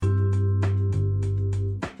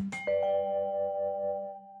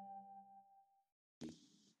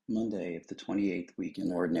Monday of the 28th week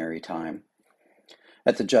in Ordinary Time.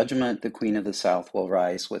 At the judgment, the Queen of the South will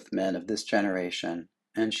rise with men of this generation,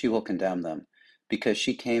 and she will condemn them, because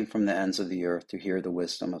she came from the ends of the earth to hear the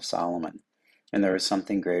wisdom of Solomon. And there is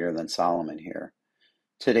something greater than Solomon here.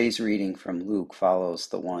 Today's reading from Luke follows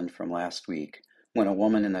the one from last week, when a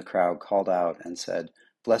woman in the crowd called out and said,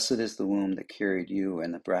 "Blessed is the womb that carried you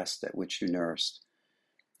and the breast at which you nursed."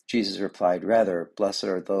 Jesus replied, "Rather, blessed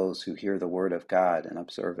are those who hear the word of God and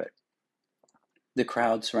observe it." The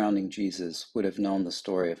crowd surrounding Jesus would have known the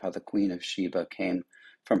story of how the Queen of Sheba came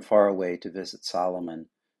from far away to visit Solomon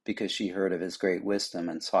because she heard of his great wisdom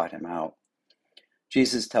and sought him out.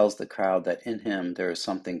 Jesus tells the crowd that in him there is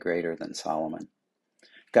something greater than Solomon.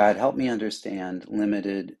 God, help me understand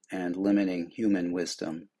limited and limiting human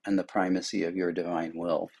wisdom and the primacy of your divine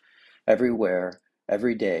will. Everywhere,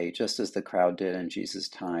 every day, just as the crowd did in Jesus'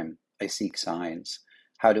 time, I seek signs.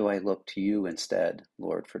 How do I look to you instead,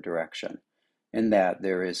 Lord, for direction? In that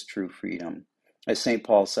there is true freedom. As St.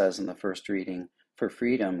 Paul says in the first reading, for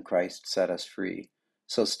freedom Christ set us free.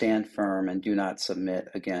 So stand firm and do not submit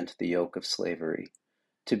again to the yoke of slavery.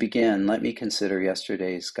 To begin, let me consider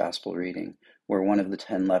yesterday's gospel reading, where one of the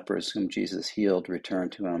 10 lepers whom Jesus healed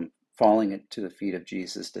returned to him, falling at the feet of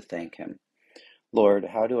Jesus to thank him. Lord,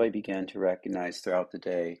 how do I begin to recognize throughout the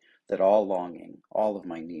day that all longing, all of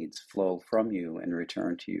my needs flow from you and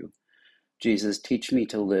return to you? Jesus, teach me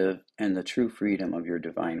to live in the true freedom of your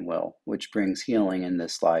divine will, which brings healing in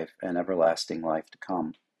this life and everlasting life to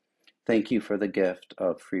come. Thank you for the gift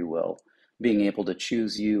of free will, being able to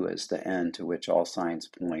choose you as the end to which all signs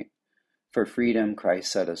point. For freedom,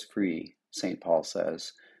 Christ set us free, St. Paul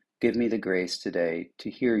says. Give me the grace today to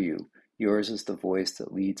hear you. Yours is the voice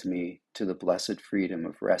that leads me to the blessed freedom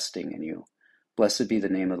of resting in you. Blessed be the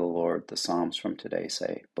name of the Lord, the Psalms from today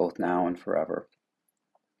say, both now and forever.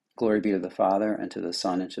 Glory be to the Father, and to the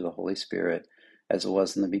Son, and to the Holy Spirit, as it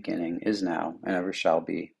was in the beginning, is now, and ever shall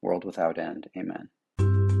be, world without end. Amen.